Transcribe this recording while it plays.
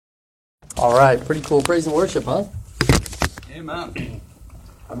All right, pretty cool praise and worship, huh? Amen.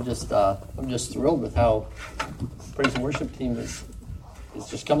 I'm just thrilled with how praise and worship team is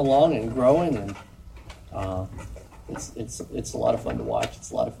just coming along and growing, and it's a lot of fun to watch.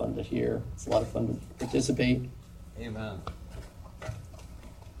 It's a lot of fun to hear. It's a lot of fun to participate. Amen.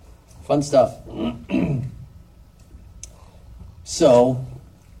 Fun stuff. So,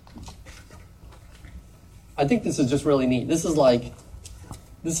 I think this is just really neat. This is like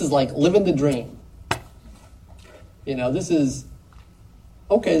living the dream. You know, this is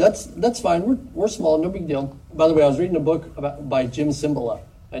okay. That's fine. We're small, no big deal. By the way, I was reading a book by Jim Cymbala,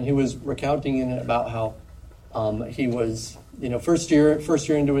 and he was recounting in it about how he was, first year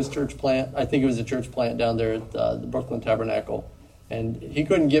into his church plant. I think it was a church plant down there at the Brooklyn Tabernacle, and he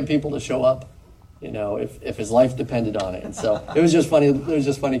couldn't get people to show up, if his life depended on it. And so it was just funny. It was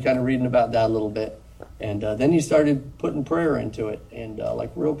just funny, kind of reading about that a little bit. And then he started putting prayer into it, and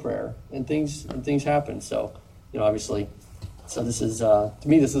like real prayer, and things happened. So, obviously, so this is to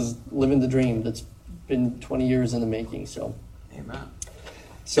me, this is living the dream that's been 20 years in the making. So, amen.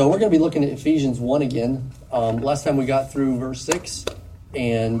 So we're going to be looking at Ephesians 1 again. Last time we got through verse 6,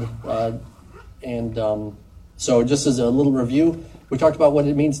 and so just as a little review, we talked about what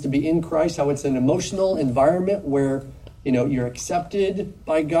it means to be in Christ, how it's an emotional environment where you're accepted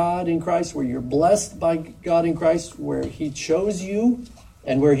by God in Christ, where you're blessed by God in Christ, where He chose you,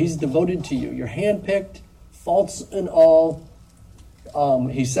 and where He's devoted to you. You're handpicked, faults and all.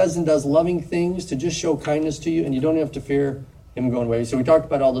 He says and does loving things to just show kindness to you, and you don't have to fear Him going away. So we talked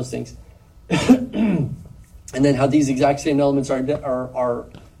about all those things. And then how these exact same elements are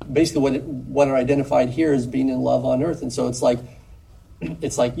basically what are identified here as being in love on earth. And so it's like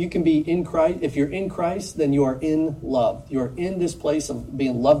you can be in Christ. If you're in Christ, then you are in love. You are in this place of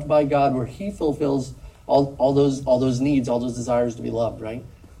being loved by God, where He fulfills all those needs, all those desires to be loved, right?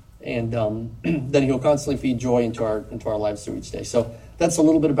 And then He'll constantly feed joy into our lives through each day. So that's a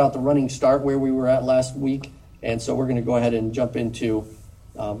little bit about the running start, where we were at last week. And so we're going to go ahead and jump into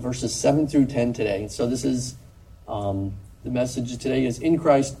verses 7 through 10 today. So this is the message today is In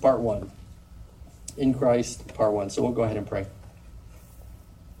Christ, Part 1. In Christ, Part 1. So we'll go ahead and pray.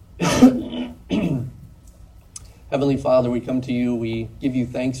 Heavenly Father, we come to you. We give you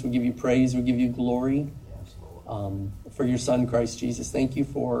thanks. We give you praise. We give you glory for your Son, Christ Jesus. Thank you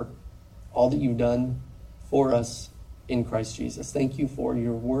for all that you've done for us in Christ Jesus. Thank you for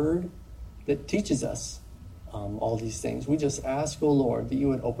your word that teaches us all these things. We just ask, oh Lord, that you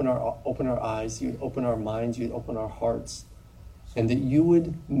would open our eyes, you would open our minds, you would open our hearts, and that you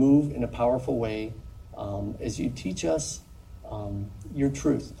would move in a powerful way as you teach us your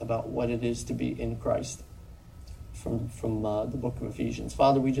truth about what it is to be in Christ from the book of Ephesians.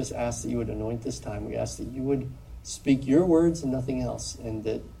 Father, we just ask that you would anoint this time. We ask that you would speak your words and nothing else, and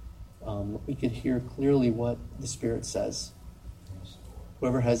that we could hear clearly what the Spirit says.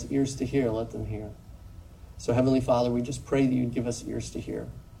 Whoever has ears to hear, let them hear. So, Heavenly Father, we just pray that you'd give us ears to hear.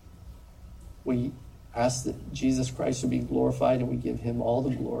 We ask that Jesus Christ would be glorified, and we give him all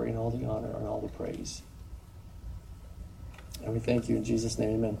the glory and all the honor and all the praise. And we thank you in Jesus'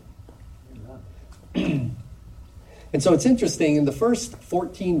 name, amen. And so it's interesting, in the first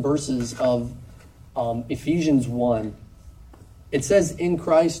 14 verses of Ephesians 1, it says in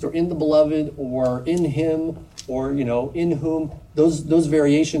Christ, or in the beloved, or in him, or, in whom, those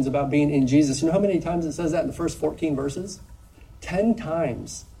variations about being in Jesus. You know how many times it says that in the first 14 verses? 10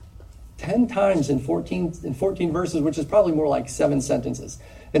 times. 10 times in 14 verses, which is probably more like 7 sentences.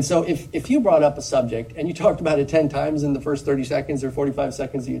 And so if you brought up a subject and you talked about it 10 times in the first 30 seconds or 45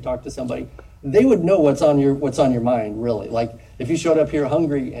 seconds that you talked to somebody, they would know what's on your mind, really. Like if you showed up here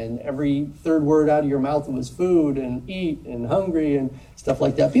hungry and every third word out of your mouth was food and eat and hungry and stuff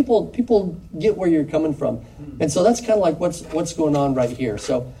like that, people get where you're coming from. And so that's kind of like what's going on right here.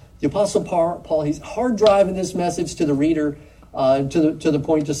 So the Apostle Paul, he's hard driving this message to the reader to the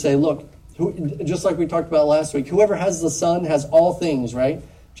point to say, look, just like we talked about last week, whoever has the Son has all things, right?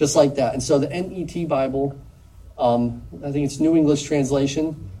 Just like that. And so the NET Bible, I think it's New English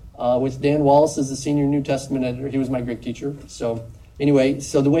Translation, with Dan Wallace as the senior New Testament editor. He was my Greek teacher. So anyway,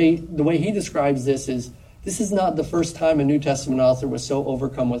 so the way he describes this is not the first time a New Testament author was so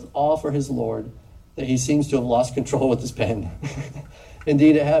overcome with awe for his Lord that he seems to have lost control with his pen.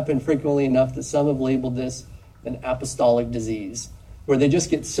 Indeed, it happened frequently enough that some have labeled this an apostolic disease, where they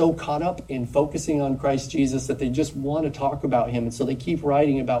just get so caught up in focusing on Christ Jesus that they just want to talk about him. And so they keep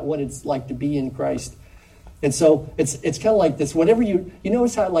writing about what it's like to be in Christ. And so it's kind of like this. Whatever you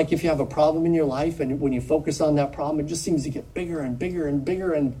notice how, like, if you have a problem in your life and when you focus on that problem, it just seems to get bigger and bigger and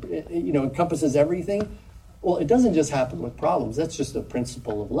bigger and, encompasses everything. Well, it doesn't just happen with problems. That's just a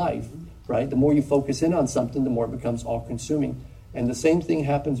principle of life. right? The more you focus in on something, the more it becomes all-consuming. And the same thing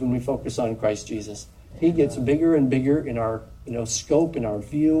happens when we focus on Christ Jesus. He gets bigger and bigger in our scope, in our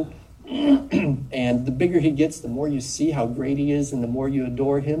view. And the bigger he gets, the more you see how great he is, and the more you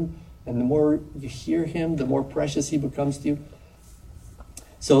adore him, and the more you hear him, the more precious he becomes to you.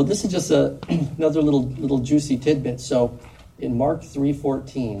 So this is just another little juicy tidbit. So in Mark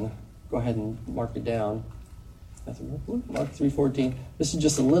 3:14, go ahead and mark it down. Mark 3:14. This is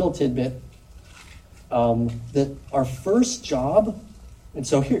just a little tidbit that our first job, and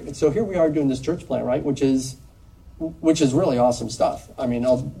so here we are doing this church plant, right? Which is really awesome stuff. I mean,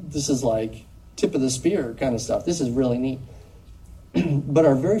 this is like tip of the spear kind of stuff. This is really neat. But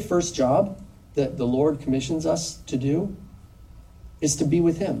our very first job that the Lord commissions us to do is to be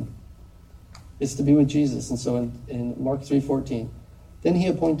with him. It's to be with Jesus. And so in Mark 3:14, then he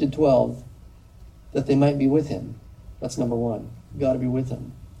appointed 12 that they might be with him. That's number one. You got to be with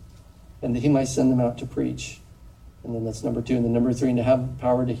him. And that he might send them out to preach. And then that's number two. And then number three, and to have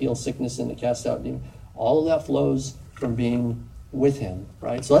power to heal sickness and to cast out demons. All of that flows from being with him,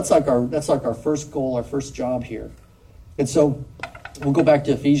 right? So that's like our first goal, our first job here. And so we'll go back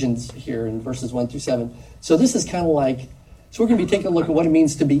to Ephesians here in verses 1-7. So this is kind of like, so we're going to be taking a look at what it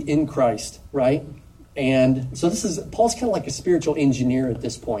means to be in Christ, right? And so Paul's kind of like a spiritual engineer at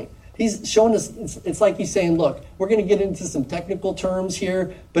this point. He's showing us, it's like he's saying, look, we're going to get into some technical terms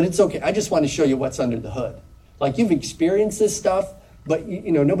here, but it's okay. I just want to show you what's under the hood. Like, you've experienced this stuff, but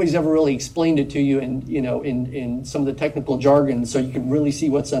nobody's ever really explained it to you in some of the technical jargon, so you can really see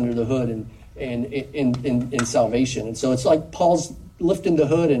what's under the hood and in salvation. And so it's like Paul's lifting the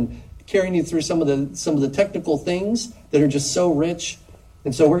hood and carrying you through some of the technical things that are just so rich.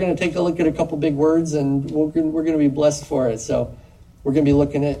 And so we're going to take a look at a couple big words, and we're going to be blessed for it. So we're going to be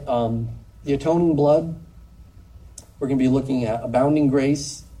looking at the atoning blood. We're going to be looking at abounding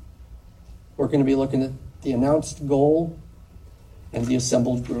grace. We're going to be looking at the announced goal and the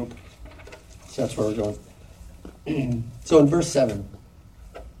assembled group. So that's where we're going. So in verse 7,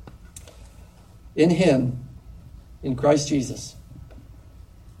 in him, in Christ Jesus,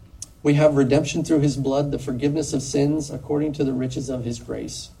 we have redemption through his blood, the forgiveness of sins according to the riches of his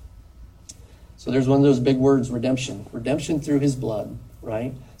grace. So there's one of those big words, redemption. Redemption through his blood,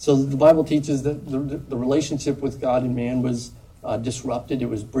 right? So the Bible teaches that the relationship with God and man was disrupted. It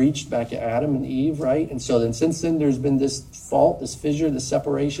was breached back at Adam and Eve, right? And so then since then there's been this fault, this fissure, this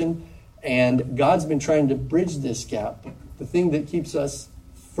separation, and God's been trying to bridge this gap. The thing that keeps us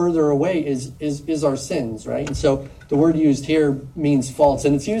further away is our sins, right? And so the word used here means faults,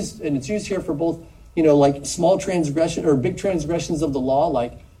 and it's used here for both, like small transgression or big transgressions of the law,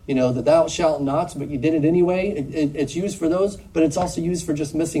 like the thou shalt nots, but you did it anyway. It's used for those, but it's also used for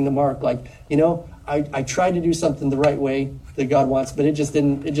just missing the mark. Like, I tried to do something the right way that God wants, but it just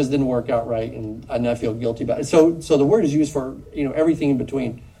didn't work out right, and I feel guilty about it. So the word is used for everything in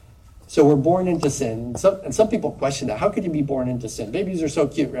between. So we're born into sin, and some people question that. How could you be born into sin? Babies are so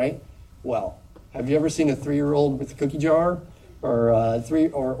cute, right? Well, have you ever seen a 3-year-old with a cookie jar, or a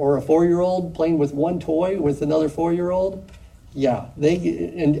 4-year-old playing with one toy with another 4-year-old? Yeah,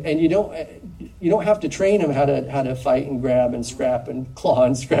 and you don't have to train them how to fight and grab and scrap and claw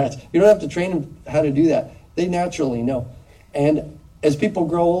and scratch. You don't have to train them how to do that. They naturally know. And as people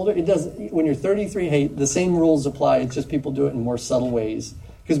grow older, it does. When you're 33, hey, the same rules apply. It's just people do it in more subtle ways,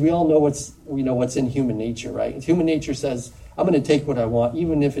 because we all know what's in human nature, right? Human nature says, I'm going to take what I want,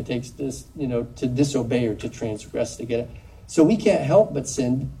 even if it takes this, to disobey or to transgress to get it. So we can't help but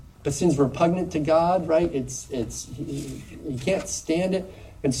sin. But sin's repugnant to God, right? You can't stand it.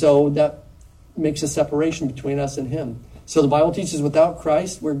 And so that makes a separation between us and him. So the Bible teaches without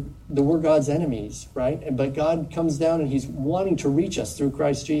Christ, we're God's enemies, right? But God comes down and he's wanting to reach us through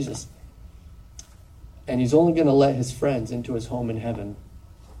Christ Jesus. And he's only going to let his friends into his home in heaven.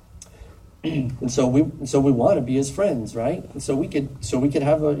 And so we want to be his friends, right? And so we could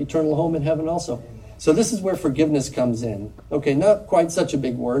have an eternal home in heaven also. So this is where forgiveness comes in. Okay, not quite such a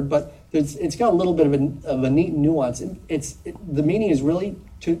big word, but it's got a little bit of a neat nuance. The meaning is really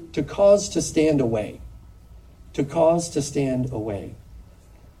to cause to stand away. To cause to stand away.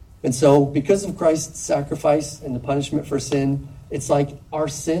 And so because of Christ's sacrifice and the punishment for sin, it's like our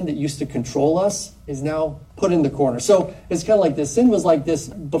sin that used to control us is now put in the corner. So it's kind of like this. Sin was like this.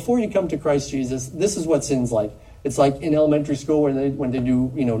 Before you come to Christ Jesus, this is what sin's like. It's like in elementary school when they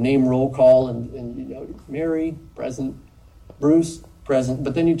do name roll call and Mary present, Bruce present,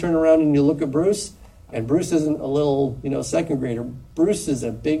 but then you turn around and you look at Bruce, and Bruce isn't a little second grader. Bruce is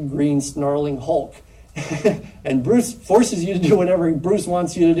a big green snarling Hulk, and Bruce forces you to do whatever Bruce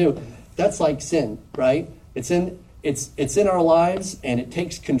wants you to do. That's like sin, right? It's in it's in our lives, and it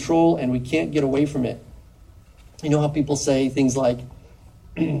takes control, and we can't get away from it. You know how people say things like,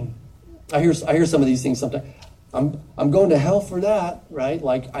 I hear some of these things sometimes. I'm going to hell for that, right?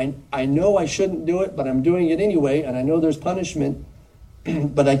 Like I know I shouldn't do it, but I'm doing it anyway, and I know there's punishment,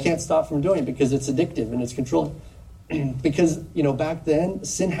 but I can't stop from doing it because it's addictive and it's controlling. Because, back then,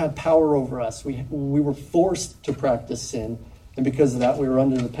 sin had power over us. We were forced to practice sin, and because of that, we were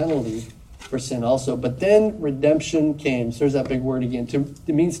under the penalty for sin also. But then redemption came. So there's that big word again.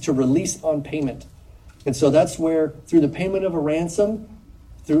 It means to release on payment. And so that's where, through the payment of a ransom,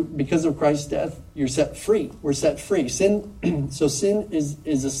 because of Christ's death, you're set free. We're set free. Sin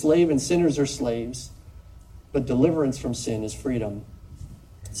is a slave, and sinners are slaves. But deliverance from sin is freedom.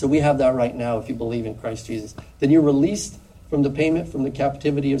 So we have that right now if you believe in Christ Jesus. Then you're released from the payment, from the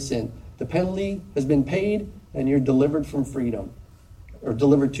captivity of sin. The penalty has been paid, and you're delivered from freedom. Or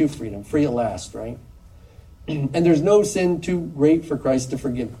delivered to freedom. Free at last, right? And there's no sin too great for Christ to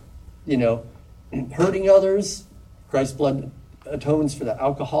forgive. Hurting others, Christ's blood atones for that.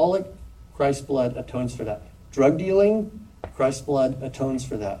 Alcoholic, Christ's blood atones for that. Drug dealing, Christ's blood atones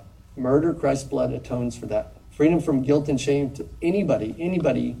for that. Murder, Christ's blood atones for that. Freedom from guilt and shame to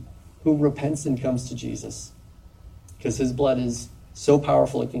anybody who repents and comes to Jesus. Because his blood is so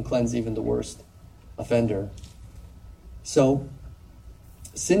powerful it can cleanse even the worst offender. So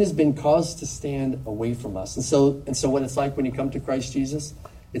sin has been caused to stand away from us. And so what it's like when you come to Christ Jesus,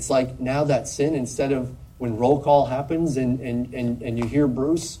 it's like now that sin, instead of when roll call happens and you hear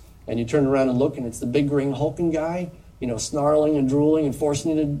Bruce and you turn around and look and it's the big green hulking guy, snarling and drooling and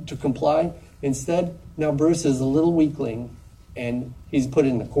forcing you to comply. Instead, now Bruce is a little weakling and he's put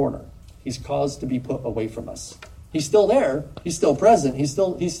in the corner. He's caused to be put away from us. He's still there. He's still present. He's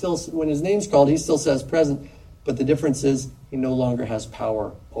still, when his name's called, he still says present. But the difference is he no longer has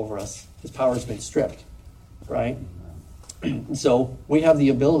power over us. His power has been stripped, right? So we have the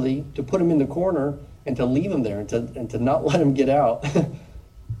ability to put him in the corner and to leave him there and to not let him get out.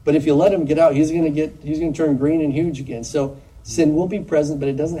 But if you let him get out, he's going to turn green and huge again. So sin will be present, but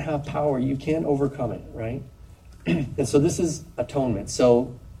it doesn't have power. You can't overcome it, right? And so this is atonement.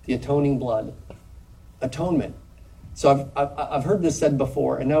 So the atoning blood, atonement. So I've heard this said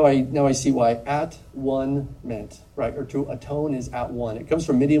before, and now I see why at one meant, right? Or to atone is at one. It comes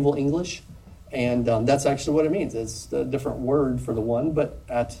from medieval English, and that's actually what it means. It's a different word for the one, but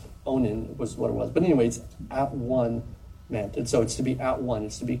at onin was what it was. But anyway, it's at one meant, and so it's to be at one.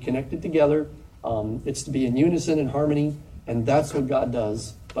 It's to be connected together. It's to be in unison and harmony, and that's what God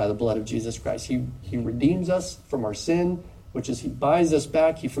does by the blood of Jesus Christ. He redeems us from our sin, which is he buys us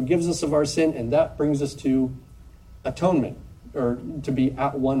back. He forgives us of our sin, and that brings us to atonement, or to be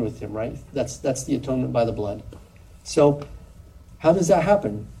at one with him, right? That's the atonement by the blood. So how does that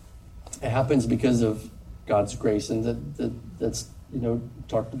happen? It happens because of God's grace, and that's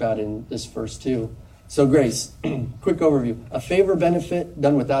talked about in this verse too. So grace, quick overview. A favor benefit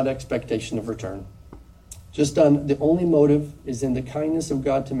done without expectation of return. Just done, the only motive is in the kindness of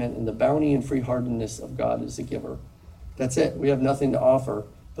God to men and the bounty and free-heartedness of God as a giver. That's it. We have nothing to offer,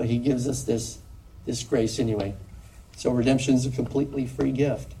 but he gives us this grace anyway. So redemption is a completely free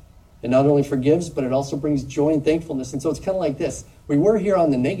gift. It not only forgives, but it also brings joy and thankfulness. And so it's kind of like this. We were here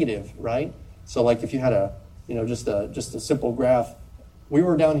on the negative, right? So like if you had just a simple graph, we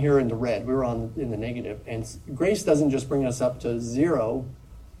were down here in the red. We were in the negative. And grace doesn't just bring us up to zero,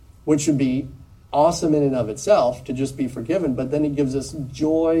 which would be awesome in and of itself to just be forgiven, but then it gives us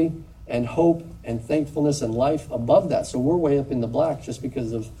joy and hope and thankfulness and life above that. So we're way up in the black just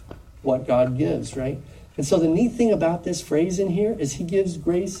because of what God gives, right? And so the neat thing about this phrase in here is he gives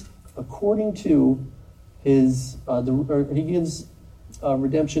grace according to his, he gives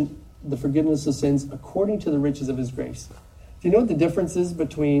redemption, the forgiveness of sins, according to the riches of his grace. Do you know what the difference is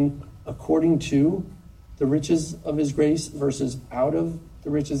between according to the riches of his grace versus out of the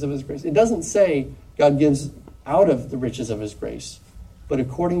riches of his grace? It doesn't say God gives out of the riches of his grace, but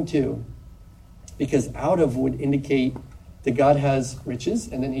according to, because out of would indicate that God has riches,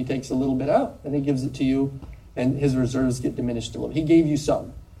 and then he takes a little bit out, and he gives it to you, and his reserves get diminished a little. He gave you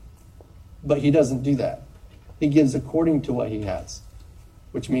some, but he doesn't do that. He gives according to what he has,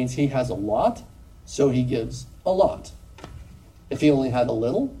 which means he has a lot, so he gives a lot. If he only had a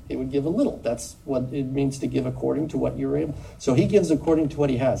little, he would give a little. That's what it means to give according to what you're able. So he gives according to what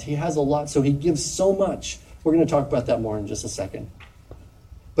he has. He has a lot, so he gives so much. We're going to talk about that more in just a second.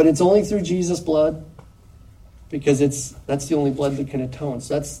 But it's only through Jesus' blood, because that's the only blood that can atone.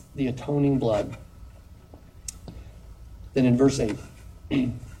 So that's the atoning blood. Then in verse 8,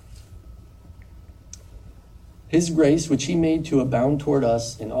 his grace, which he made to abound toward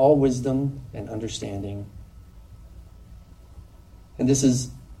us in all wisdom and understanding. And this is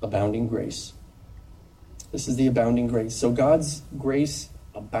abounding grace. This is the abounding grace. So God's grace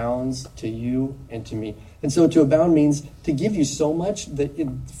abounds to you and to me. And so to abound means to give you so much that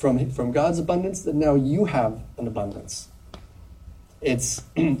from God's abundance that now you have an abundance. It's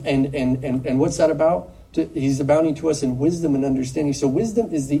and what's that about? He's abounding to us in wisdom and understanding. So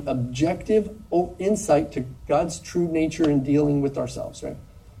wisdom is the objective insight to God's true nature in dealing with ourselves, right?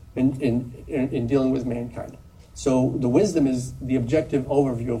 In dealing with mankind. So the wisdom is the objective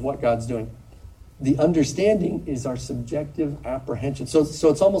overview of what God's doing. The understanding is our subjective apprehension. So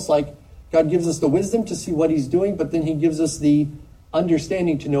it's almost like God gives us the wisdom to see what he's doing, but then he gives us the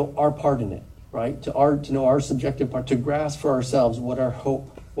understanding to know our part in it, right? To know our subjective part, to grasp for ourselves what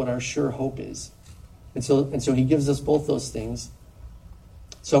our sure hope is. And so he gives us both those things.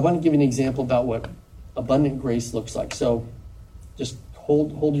 So I want to give you an example about what abundant grace looks like. So just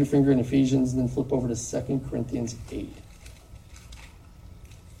hold your finger in Ephesians and then flip over to 2 Corinthians 8.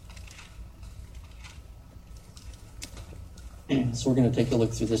 So we're going to take a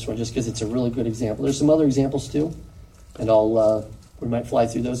look through this one just because it's a really good example. There's some other examples too, and we might fly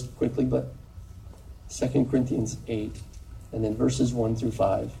through those quickly, but 2 Corinthians 8, and then verses 1 through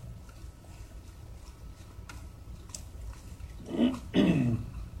 5.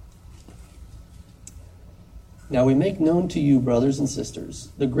 Now we make known to you, brothers and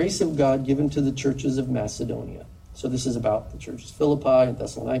sisters, the grace of God given to the churches of Macedonia. So this is about the churches of Philippi and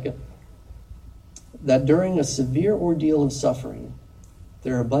Thessalonica. That during a severe ordeal of suffering,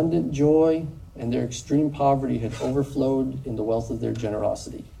 their abundant joy and their extreme poverty had overflowed in the wealth of their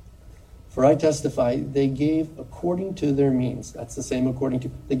generosity. For I testify, they gave according to their means. That's the same according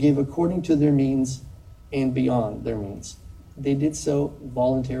to. They gave according to their means and beyond their means. They did so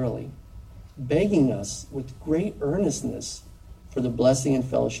voluntarily, begging us with great earnestness for the blessing and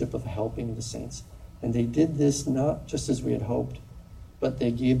fellowship of helping the saints. And they did this not just as we had hoped, but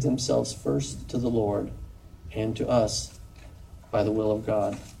they gave themselves first to the Lord and to us by the will of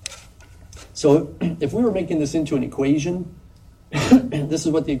God. So if we were making this into an equation, this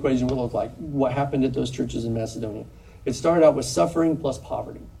is what the equation would look like. What happened at those churches in Macedonia? It started out with suffering plus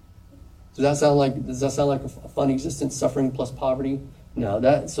poverty. Does that sound like a fun existence? Suffering plus poverty?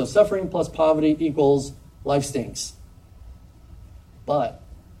 No. So suffering plus poverty equals life stinks. But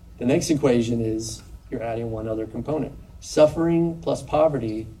the next equation is you're adding one other component. Suffering plus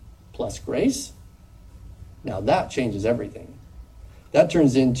poverty plus grace. Now that changes everything. That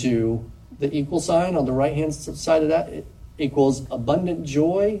turns into the equal sign on the right-hand side of that. It equals abundant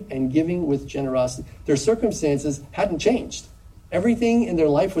joy and giving with generosity. Their circumstances hadn't changed. Everything in their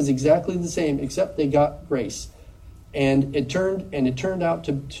life was exactly the same, except they got grace. And it turned out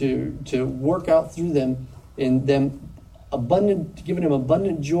to work out through them in them giving them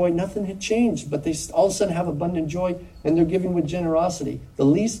abundant joy. Nothing had changed, but they all of a sudden have abundant joy, and they're giving with generosity. The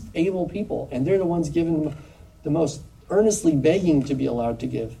least able people, and they're the ones giving the most, earnestly begging to be allowed to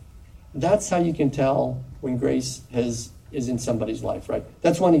give. That's how you can tell when grace is in somebody's life, right?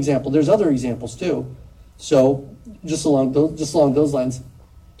 That's one example. There's other examples too. So just along those lines,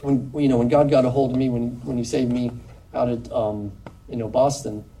 when God got a hold of me, when He saved me out at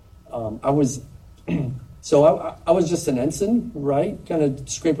Boston, I was. So I was just an ensign, right? Kind of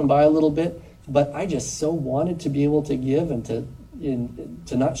scraping by a little bit, but I just so wanted to be able to give and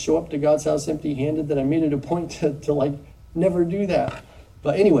to not show up to God's house empty-handed that I made it a point to like never do that.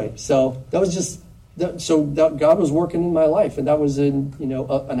 But anyway, so that was just so that God was working in my life, and that was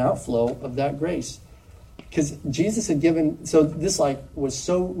an outflow of that grace, because Jesus had given. So this was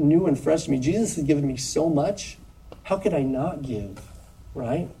so new and fresh to me. Jesus had given me so much. How could I not give,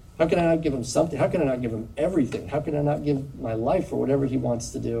 right? How can I not give him something? How can I not give him everything? How can I not give my life for whatever he wants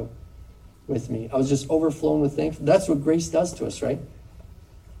to do with me? I was just overflowing with thankfulness. That's what grace does to us, right?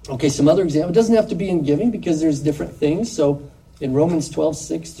 Okay, some other examples. It doesn't have to be in giving because there's different things. So in Romans 12,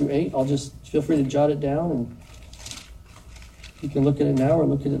 6 through 8, I'll just feel free to jot it down. And you can look at it now or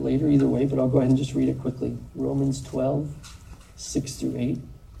look at it later, either way, but I'll go ahead and just read it quickly. Romans 12, 6 through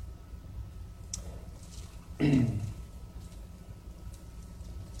 8.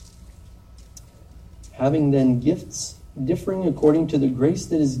 Having then gifts differing according to the grace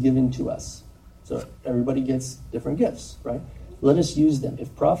that is given to us. So everybody gets different gifts, right? Let us use them.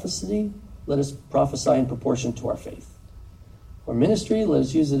 If prophecy, let us prophesy in proportion to our faith. Or ministry, let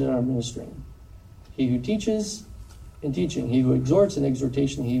us use it in our ministering. He who teaches, in teaching. He who exhorts, in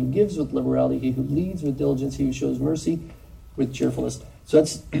exhortation. He who gives with liberality. He who leads with diligence. He who shows mercy with cheerfulness. So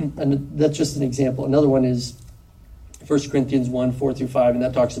that's just an example. Another one is 1 Corinthians 1, 4 through 5, and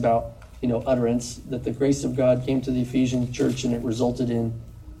that talks about utterance, that the grace of God came to the Ephesian church and it resulted in,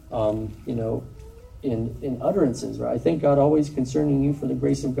 in utterances, right? I thank God always concerning you for the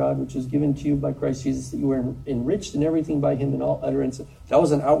grace of God which was given to you by Christ Jesus, that you were enriched in everything by him in all utterance. That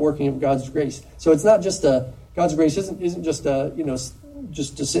was an outworking of God's grace. So it's not just God's grace isn't just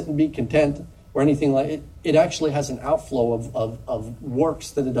just to sit and be content or anything like it. It actually has an outflow of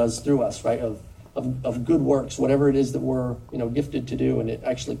works that it does through us, right? Of good works, whatever it is that we're gifted to do, and it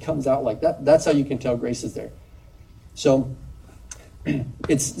actually comes out like that. That's how you can tell grace is there. So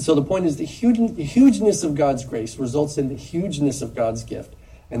the point is the hugeness of God's grace results in the hugeness of God's gift,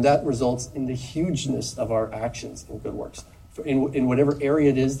 and that results in the hugeness of our actions and good works. In whatever area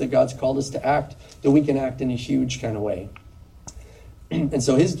it is that God's called us to act, that we can act in a huge kind of way. And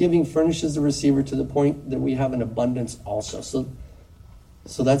so his giving furnishes the receiver to the point that we have an abundance also.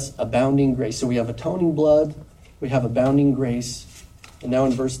 So that's abounding grace. So we have atoning blood, we have abounding grace, and now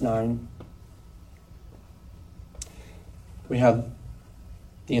in verse 9, we have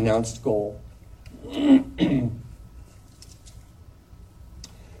the announced goal.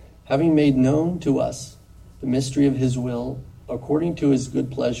 Having made known to us the mystery of his will, according to his good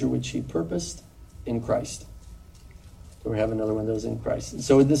pleasure, which he purposed in Christ. So we have another one of those in Christ.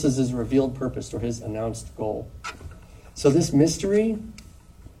 So this is his revealed purpose, or his announced goal. So this mystery,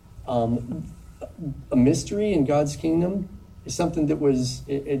 a mystery in God's kingdom, is something that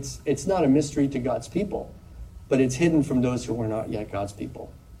it's not a mystery to God's people, but it's hidden from those who were not yet God's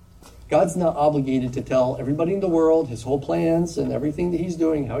people. God's not obligated to tell everybody in the world his whole plans and everything that he's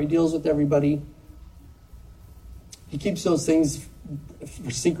doing, how he deals with everybody. He keeps those things for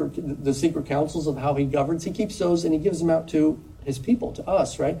the secret counsels of how he governs. He keeps those and he gives them out to his people, to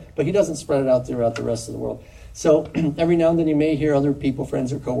us, right? But he doesn't spread it out throughout the rest of the world. So every now and then you may hear other people,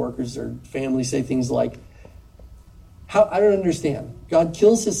 friends or coworkers or family say things like, I don't understand. God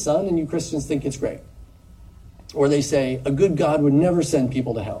kills his son and you Christians think it's great. Or they say, a good God would never send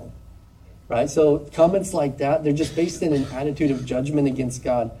people to hell. Right? So comments like that, they're just based in an attitude of judgment against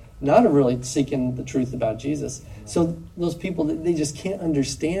God, not really seeking the truth about Jesus. So those people, they just can't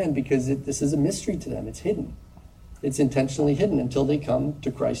understand because this is a mystery to them. It's hidden. It's intentionally hidden until they come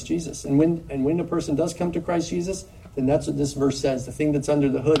to Christ Jesus. And when a person does come to Christ Jesus, then that's what this verse says. The thing that's under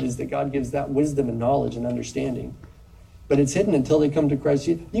the hood is that God gives that wisdom and knowledge and understanding. But it's hidden until they come to Christ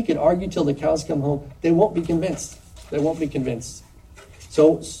Jesus. You could argue till the cows come home. They won't be convinced. They won't be convinced.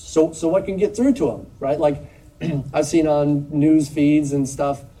 So what can get through to them, right? Like I've seen on news feeds and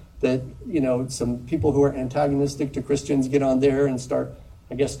stuff that, some people who are antagonistic to Christians get on there and start,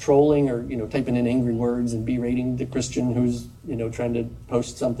 I guess, trolling or, typing in angry words and berating the Christian who's, trying to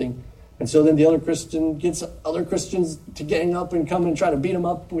post something. And so then the other Christian gets other Christians to gang up and come and try to beat them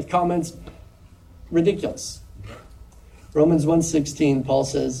up with comments. Ridiculous. Romans 1:16, Paul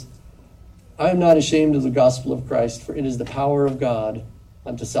says, I am not ashamed of the gospel of Christ, for it is the power of God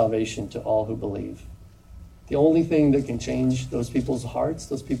unto salvation to all who believe. The only thing that can change those people's hearts,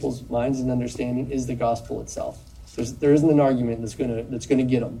 those people's minds and understanding is the gospel itself. There isn't an argument that's gonna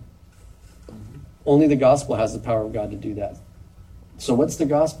get them. Only the gospel has the power of God to do that. So what's the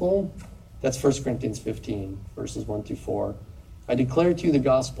gospel? That's 1 Corinthians 15, verses 1 through 4. I declare to you the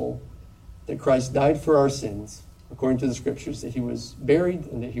gospel that Christ died for our sins, according to the scriptures, that he was buried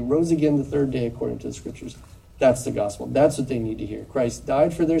and that he rose again the third day, according to the scriptures. That's the gospel. That's what they need to hear. Christ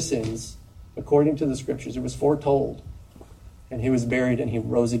died for their sins, according to the scriptures. It was foretold. And he was buried and he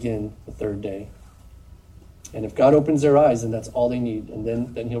rose again the third day. And if God opens their eyes, then that's all they need.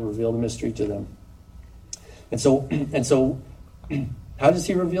 And then he'll reveal the mystery to them. And so, how does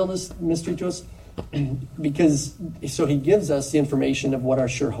he reveal this mystery to us? Because he gives us the information of what our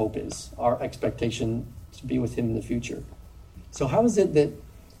sure hope is, our expectation to be with him in the future. So how is it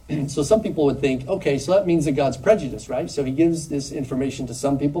that, so some people would think, okay, so that means that God's prejudiced, right? So he gives this information to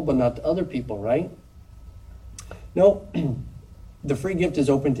some people, but not to other people, right? No, the free gift is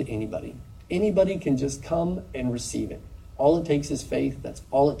open to anybody. Anybody can just come and receive it. All it takes is faith. That's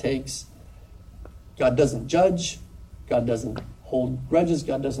all it takes. God doesn't judge. God doesn't hold grudges.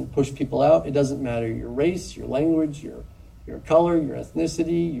 God doesn't push people out. It doesn't matter your race, your language, your color, your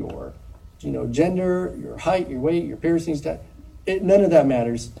ethnicity, your gender, your height, your weight, your piercings. None of that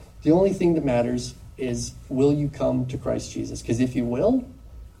matters. The only thing that matters is, will you come to Christ Jesus? Because if you will,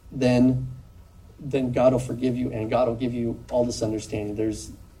 then God will forgive you and God will give you all this understanding.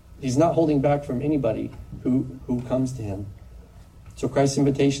 He's not holding back from anybody who comes to him. So Christ's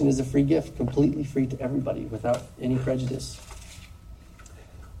invitation is a free gift, completely free to everybody without any prejudice.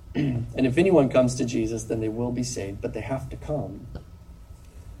 And if anyone comes to Jesus, then they will be saved, but they have to come.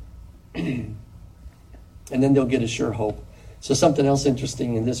 And then they'll get a sure hope. So something else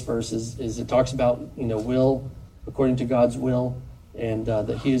interesting in this verse is it talks about, will, according to God's will, and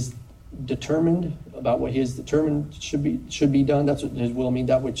that he is determined about what he has determined should be done. That's what his will means.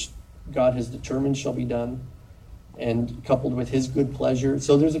 That which God has determined shall be done, and coupled with his good pleasure.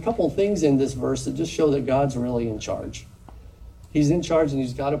 So there's a couple of things in this verse that just show that God's really in charge. He's in charge, and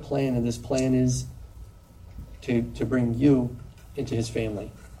he's got a plan, and this plan is to bring you into his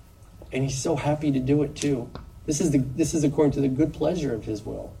family. And he's so happy to do it too. This is according to the good pleasure of his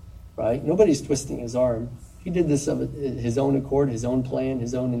will, right? Nobody's twisting his arm. He did this of his own accord, his own plan,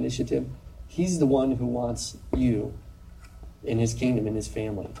 his own initiative. He's the one who wants you in his kingdom, in his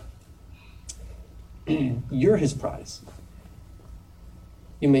family. You're his prize.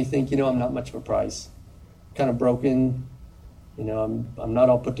 You may think, I'm not much of a prize. Kind of broken. I'm not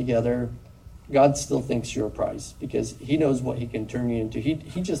all put together. God still thinks you're a prize because he knows what he can turn you into.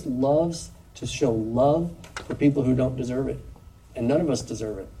 He just loves to show love for people who don't deserve it. And none of us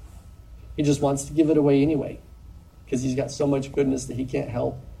deserve it. He just wants to give it away anyway because he's got so much goodness that he can't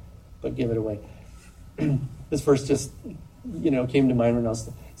help but give it away. This verse just, came to mind when I was...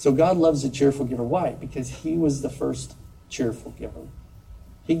 So God loves a cheerful giver. Why? Because he was the first cheerful giver.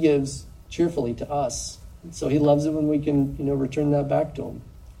 He gives cheerfully to us. So he loves it when we can, return that back to him.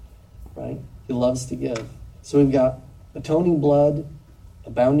 Right? He loves to give. So we've got atoning blood,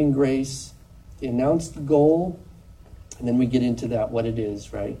 abounding grace, the announced goal, and then we get into that, what it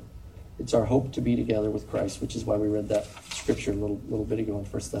is, right? It's our hope to be together with Christ, which is why we read that scripture a little bit ago in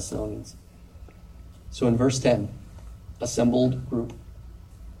 1 Thessalonians. So in verse 10, assembled group.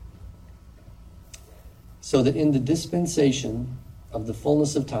 So that in the dispensation of the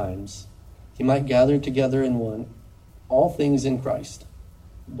fullness of times, he might gather together in one all things in Christ,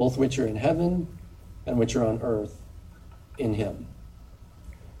 both which are in heaven and which are on earth in him.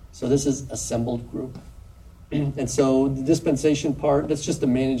 So this is assembled group. And so the dispensation part, that's just the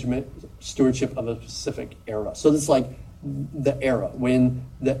management stewardship of a specific era. So it's like the era, when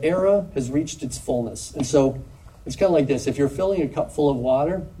the era has reached its fullness. And so it's kind of like this. If you're filling a cup full of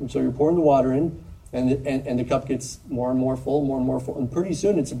water, and so you're pouring the water in, and the cup gets more and more full, and pretty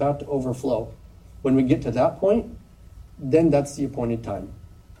soon it's about to overflow. When we get to that point, then that's the appointed time.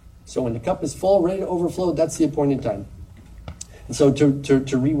 So when the cup is full, ready to overflow, that's the appointed time. And so to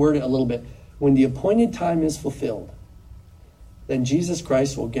reword it a little bit, when the appointed time is fulfilled, then Jesus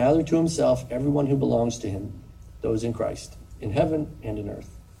Christ will gather to himself everyone who belongs to him, those in Christ, in heaven and in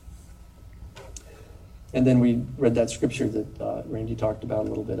earth. And then we read that scripture that Randy talked about a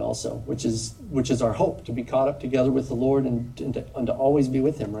little bit also, which is our hope, to be caught up together with the Lord and to always be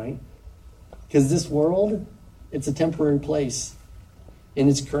with him, right? Because this world, it's a temporary place. In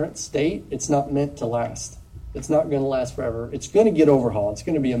its current state, it's not meant to last. It's not going to last forever. It's going to get overhauled. It's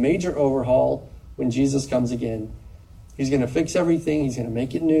going to be a major overhaul when Jesus comes again. He's going to fix everything. He's going to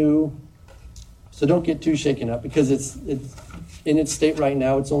make it new. So don't get too shaken up because it's in its state right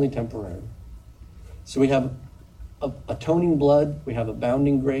now. It's only temporary. So we have atoning blood. We have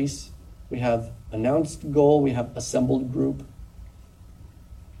abounding grace. We have announced goal. We have assembled group.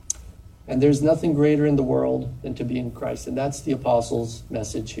 And there's nothing greater in the world than to be in Christ. And that's the apostles'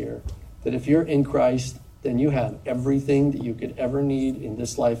 message here. That if you're in Christ, then you have everything that you could ever need in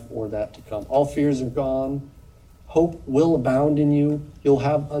this life or that to come. All fears are gone. Hope will abound in you. You'll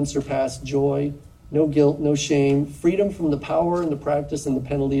have unsurpassed joy, no guilt, no shame, freedom from the power and the practice and the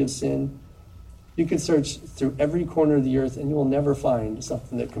penalty of sin. You can search through every corner of the earth and you will never find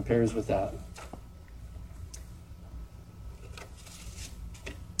something that compares with that.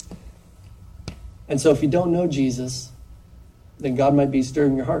 And so if you don't know Jesus, then God might be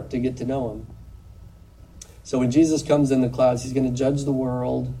stirring your heart to get to know him. So when Jesus comes in the clouds, he's going to judge the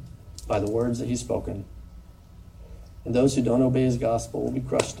world by the words that he's spoken. And those who don't obey his gospel will be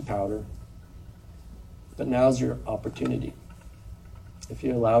crushed to powder. But now's your opportunity. If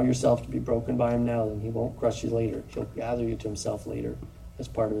you allow yourself to be broken by him now, then he won't crush you later. He'll gather you to himself later as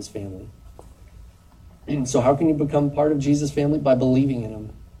part of his family. So how can you become part of Jesus' family? By believing in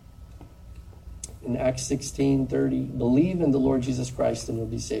him. In Acts 16:30, believe in the Lord Jesus Christ and you'll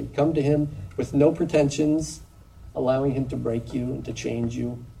be saved. Come to him with no pretensions, allowing him to break you and to change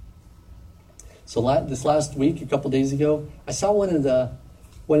you. So this last week, a couple days ago, I saw one of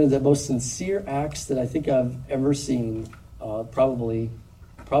the most sincere acts that I think I've ever seen, probably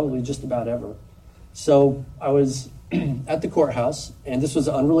just about ever. So I was at the courthouse, and this was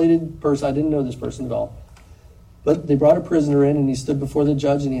an unrelated person. I didn't know this person at all. But they brought a prisoner in, and he stood before the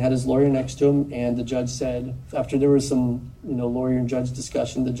judge, and he had his lawyer next to him. And the judge said, after there was some, lawyer and judge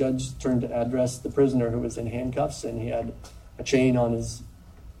discussion, the judge turned to address the prisoner who was in handcuffs, and he had a chain on his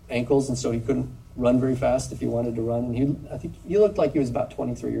ankles, and so he couldn't run very fast if he wanted to run. And I think he looked like he was about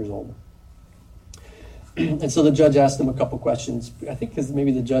 23 years old. And so the judge asked him a couple questions. I think because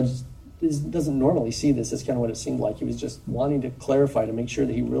maybe the judge doesn't normally see this. That's kind of what it seemed like. He was just wanting to clarify, to make sure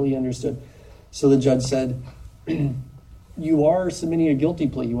that he really understood. So the judge said, you are submitting a guilty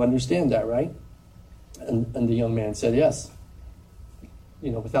plea. You understand that, right? And the young man said, yes.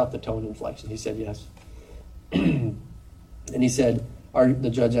 Without the tone inflection, he said, yes. And he said, the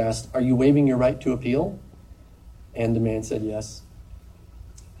judge asked, are you waiving your right to appeal? And the man said, yes.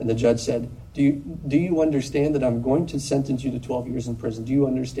 And the judge said, do you understand that I'm going to sentence you to 12 years in prison? Do you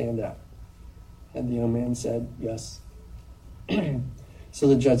understand that? And the young man said, yes. So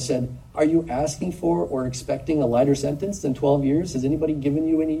the judge said, are you asking for or expecting a lighter sentence than 12 years? Has anybody given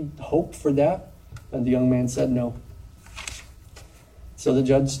you any hope for that? And the young man said, no. So the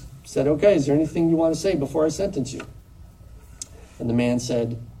judge said, okay, is there anything you want to say before I sentence you? And the man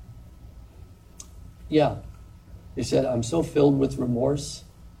said, yeah. He said, I'm so filled with remorse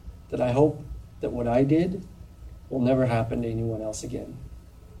that I hope that what I did will never happen to anyone else again.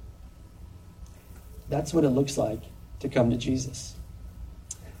 That's what it looks like to come to Jesus.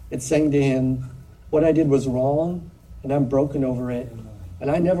 It's saying to him, what I did was wrong, and I'm broken over it, and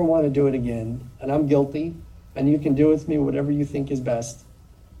I never want to do it again, and I'm guilty, and you can do with me whatever you think is best.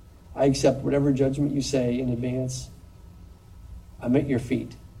 I accept whatever judgment you say in advance. I'm at your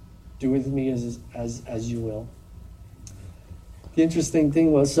feet. Do with me as you will. The interesting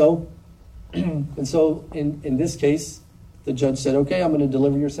thing was, and so in this case, the judge said, okay, I'm going to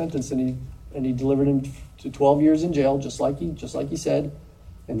deliver your sentence, and he delivered him to 12 years in jail, just like he said.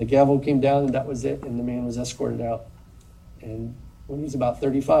 And the gavel came down, and that was it, and the man was escorted out. And when he's about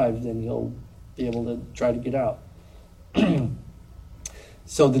 35, then he'll be able to try to get out.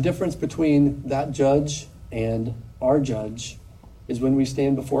 So the difference between that judge and our judge is when we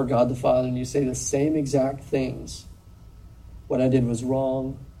stand before God the Father and you say the same exact things. What I did was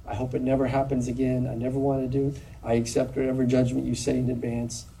wrong. I hope it never happens again. I never want to do it. I accept whatever judgment you say in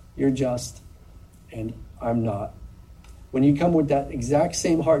advance. You're just, and I'm not. When you come with that exact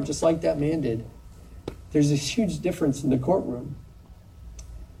same heart, just like that man did, there's a huge difference in the courtroom.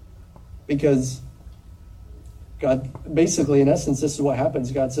 Because God, basically, in essence, this is what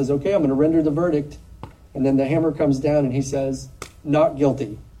happens. God says, okay, I'm going to render the verdict. And then the hammer comes down and he says, not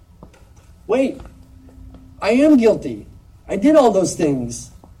guilty. Wait, I am guilty. I did all those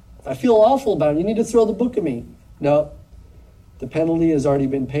things. I feel awful about it. You need to throw the book at me. No, the penalty has already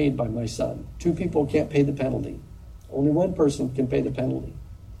been paid by my son. 2 people can't pay the penalty. Only one person can pay the penalty.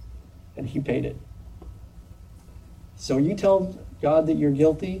 And he paid it. So you tell God that you're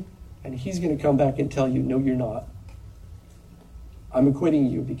guilty, and he's going to come back and tell you, no, you're not. I'm acquitting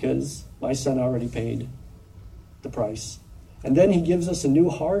you because my son already paid the price. And then he gives us a new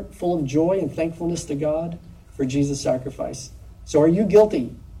heart full of joy and thankfulness to God for Jesus' sacrifice. So are you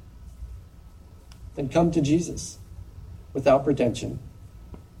guilty? Then come to Jesus without pretension.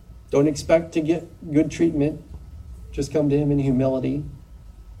 Don't expect to get good treatment. Just come to him in humility.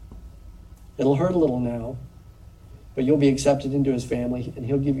 It'll hurt a little now, but you'll be accepted into his family, and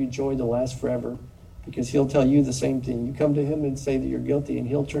he'll give you joy to last forever because he'll tell you the same thing. You come to him and say that you're guilty, and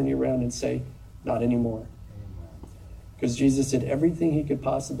he'll turn you around and say, not anymore. Because Jesus did everything he could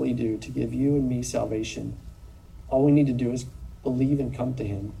possibly do to give you and me salvation. All we need to do is believe and come to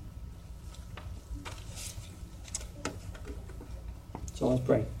him. So let's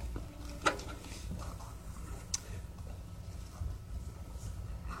pray.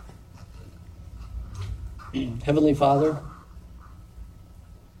 Heavenly Father,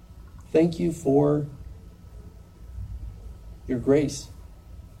 thank you for your grace.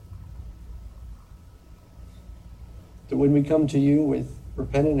 That when we come to you with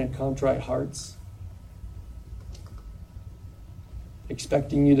repentant and contrite hearts,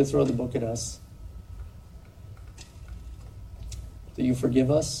 expecting you to throw the book at us, that you forgive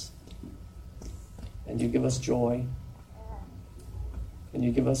us, and you give us joy, and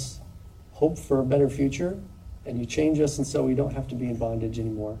you give us hope for a better future, and you change us and so we don't have to be in bondage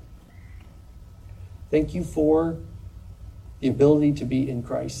anymore. Thank you for the ability to be in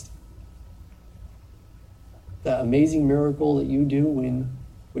Christ. That amazing miracle that you do when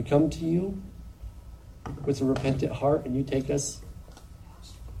we come to you with a repentant heart and you take us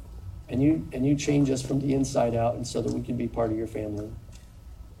and you change us from the inside out and so that we can be part of your family.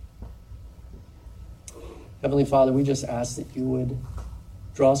 Heavenly Father, we just ask that you would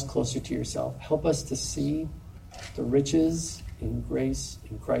draw us closer to yourself. Help us to see the riches in grace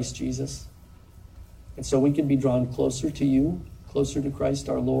in Christ Jesus. And so we can be drawn closer to you, closer to Christ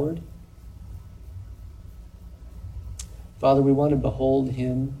our Lord. Father, we want to behold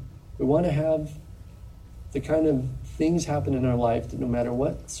him. We want to have the kind of things happen in our life that no matter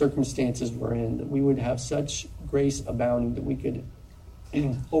what circumstances we're in, that we would have such grace abounding that we could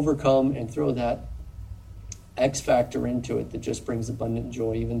overcome and throw that X factor into it that just brings abundant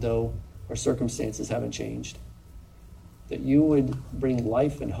joy, even though our circumstances haven't changed. That you would bring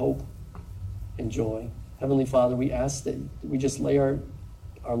life and hope and joy. Heavenly Father, we ask that we just lay our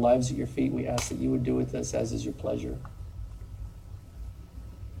lives at your feet. We ask that you would do with us as is your pleasure.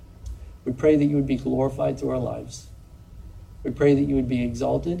 We pray that you would be glorified through our lives. We pray that you would be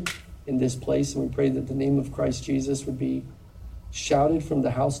exalted in this place, and we pray that the name of Christ Jesus would be shouted from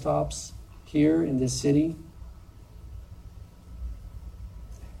the housetops here in this city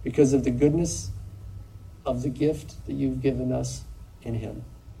because of the goodness of the gift that you've given us in him.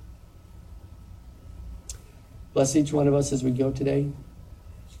 Bless each one of us as we go today.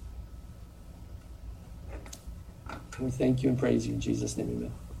 We thank you and praise you in Jesus' name,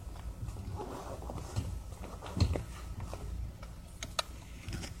 amen.